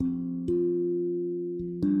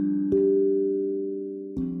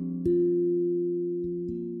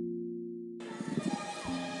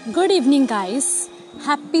Good evening, guys.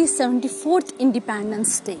 Happy 74th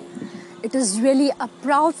Independence Day. It is really a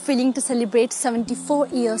proud feeling to celebrate 74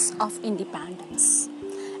 years of independence.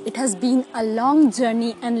 It has been a long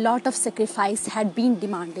journey and lot of sacrifice had been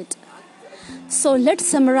demanded. So let's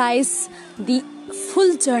summarize the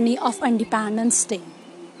full journey of Independence Day.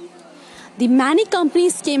 The many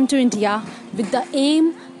companies came to India with the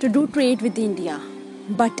aim to do trade with India.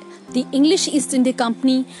 But the English East India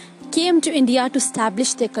Company came to India to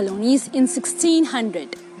establish their colonies in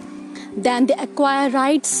 1600. Then they acquired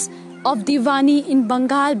rights of Diwani in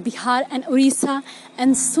Bengal, Bihar and Orissa,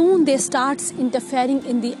 and soon they start interfering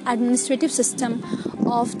in the administrative system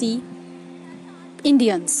of the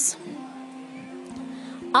Indians.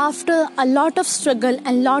 After a lot of struggle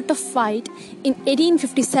and lot of fight in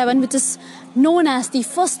 1857, which is known as the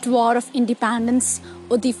First War of Independence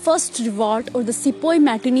or the First Revolt or the Sepoy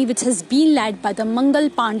Mutiny, which has been led by the Mangal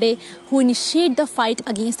Pandey, who initiated the fight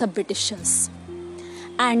against the Britishers.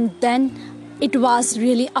 And then it was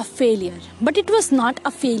really a failure. But it was not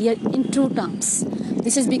a failure in true terms.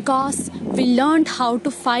 This is because we learned how to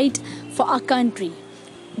fight for our country.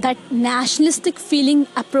 That nationalistic feeling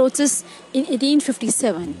approaches in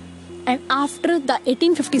 1857, and after the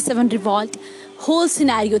 1857 revolt, whole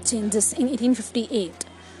scenario changes in 1858.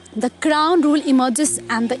 The crown rule emerges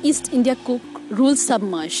and the East India rule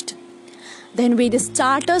submerged. Then various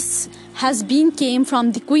charters came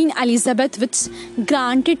from the Queen Elizabeth, which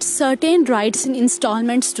granted certain rights in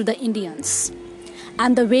installments to the Indians.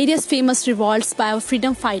 And the various famous revolts by our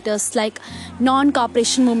freedom fighters like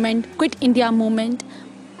non-cooperation movement, Quit India movement,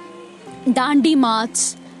 Dandi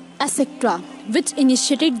March, etc., which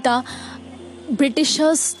initiated the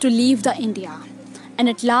Britishers to leave the India. And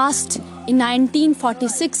at last, in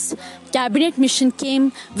 1946, Cabinet Mission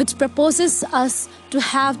came, which proposes us to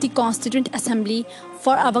have the Constituent Assembly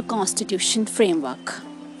for our Constitution framework.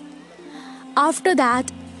 After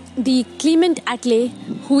that, the Clement Attlee,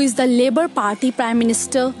 who is the Labour Party Prime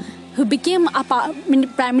Minister, who became a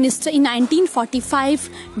Prime Minister in 1945,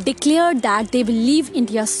 declared that they will leave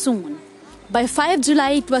India soon. By 5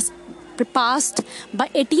 July, it was passed. By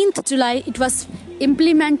 18th July, it was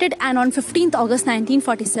implemented. And on 15th August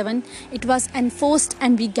 1947, it was enforced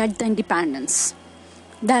and we get the independence.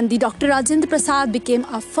 Then the Dr. Rajendra Prasad became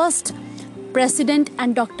our first president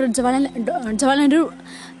and Dr. Jawaharlal Nehru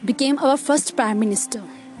became our first Prime Minister.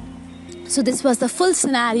 So this was the full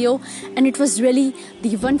scenario, and it was really the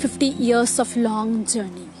 150 years of long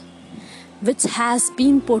journey, which has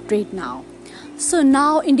been portrayed now. So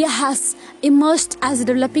now India has emerged as a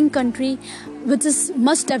developing country which is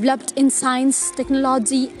much developed in science,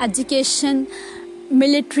 technology, education,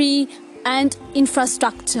 military and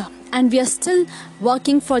infrastructure. And we are still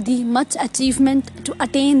working for the much achievement to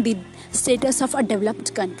attain the status of a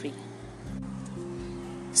developed country.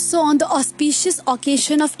 So on the auspicious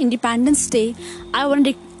occasion of Independence Day, I want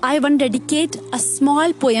to dedicate a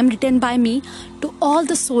small poem written by me to all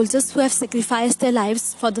the soldiers who have sacrificed their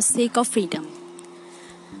lives for the sake of freedom.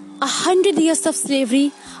 100 years of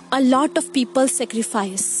slavery, a lot of people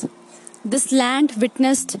sacrifice. This land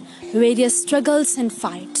witnessed various struggles and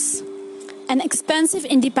fights. An expensive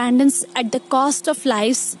independence at the cost of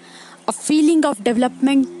lives, a feeling of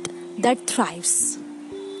development that thrives.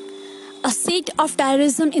 A state of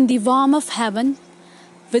terrorism in the warmth of heaven,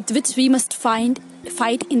 with which we must fight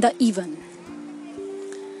in the even.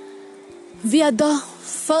 We are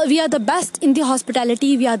the best in the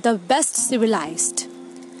hospitality, we are the best civilized.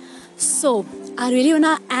 So, I really want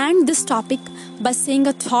to end this topic by saying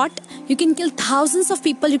a thought. You can kill thousands of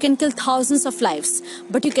people, you can kill thousands of lives,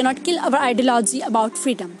 but you cannot kill our ideology about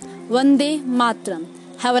freedom. Vande Mataram.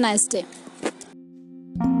 Have a nice day.